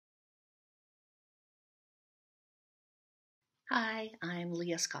Hi, I'm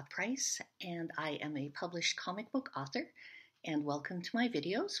Leah Scott Price, and I am a published comic book author. And welcome to my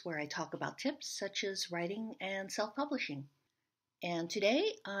videos where I talk about tips such as writing and self publishing. And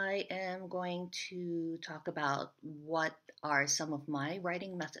today I am going to talk about what are some of my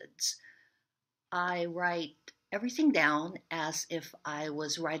writing methods. I write everything down as if I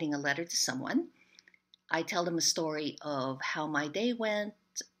was writing a letter to someone. I tell them a story of how my day went,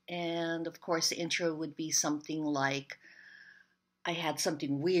 and of course, the intro would be something like, I had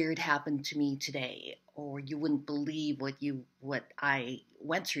something weird happen to me today, or you wouldn't believe what I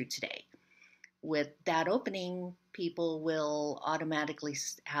went through today. With that opening, people will automatically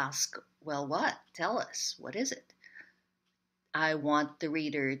ask, "Well, what? Tell us. What is it?" I want the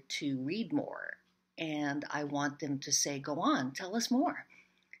reader to read more, and I want them to say, "Go on, tell us more."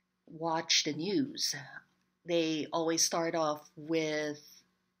 Watch the news. They always start off with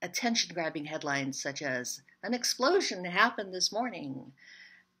attention grabbing headlines such as, "An explosion happened this morning,"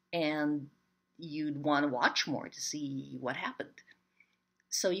 and you'd want to watch more to see what happened.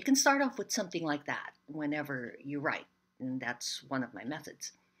 So you can start off with something like that whenever you write, and that's one of my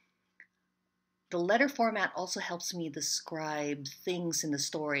methods. The letter format also helps me describe things in the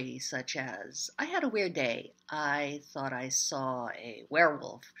story, such as, I had a weird day. I thought I saw a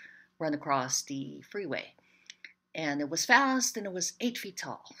werewolf run across the freeway, and it was fast and it was 8 feet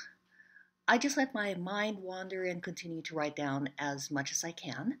tall. I just let my mind wander and continue to write down as much as I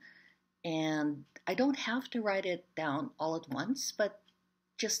can. And I don't have to write it down all at once, but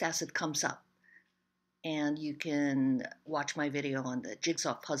just as it comes up. And you can watch my video on the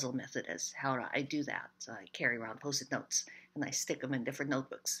jigsaw puzzle method as how I do that. So I carry around post-it notes and I stick them in different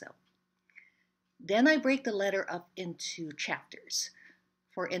notebooks. So then I break the letter up into chapters.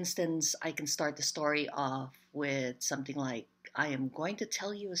 For instance, I can start the story off with something like, I am going to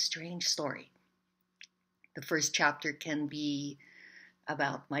tell you a strange story. The first chapter can be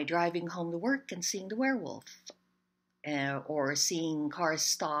about my driving home to work and seeing the werewolf, or seeing cars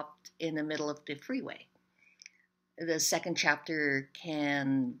stopped in the middle of the freeway. The second chapter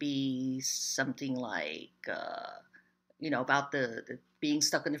can be something like, about the being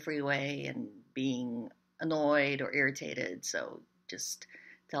stuck in the freeway and being annoyed or irritated. So just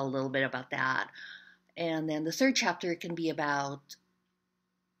tell a little bit about that. And then the third chapter can be about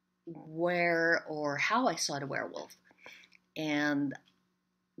where or how I saw the werewolf. And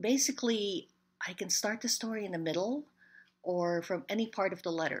basically, I can start the story in the middle or from any part of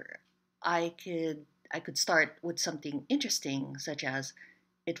the letter. I could start with something interesting, such as,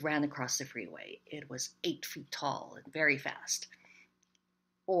 it ran across the freeway. It was 8 feet tall and very fast.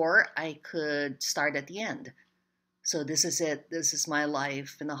 Or I could start at the end. So this is it. This is my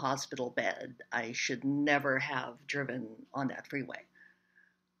life in a hospital bed. I should never have driven on that freeway.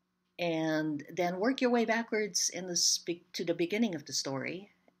 And then work your way backwards to the beginning of the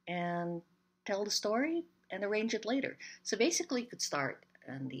story and tell the story and arrange it later. So basically, you could start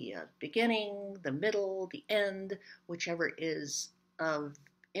in the beginning, the middle, the end, whichever is of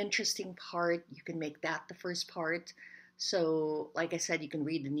interesting part. You can make that the first part. So, like I said, you can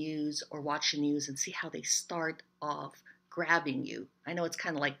read the news or watch the news and see how they start off grabbing you. I know it's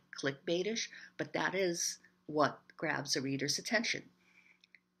kind of like clickbaitish, but that is what grabs a reader's attention.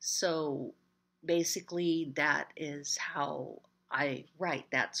 So basically, that is how I write.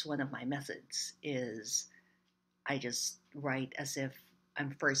 That's one of my methods. Is I just write as if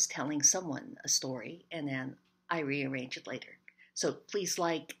I'm first telling someone a story, and then I rearrange it later. So please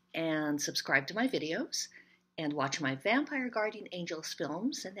like and subscribe to my videos, and watch my Vampire Guardian Angels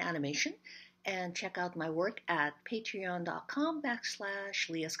films and animation, and check out my work at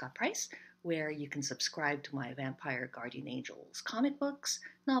patreon.com/Leah Scott Price, where you can subscribe to my Vampire Guardian Angels comic books,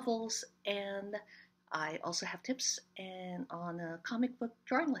 novels, and I also have tips and on comic book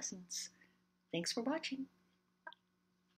drawing lessons. Thanks for watching.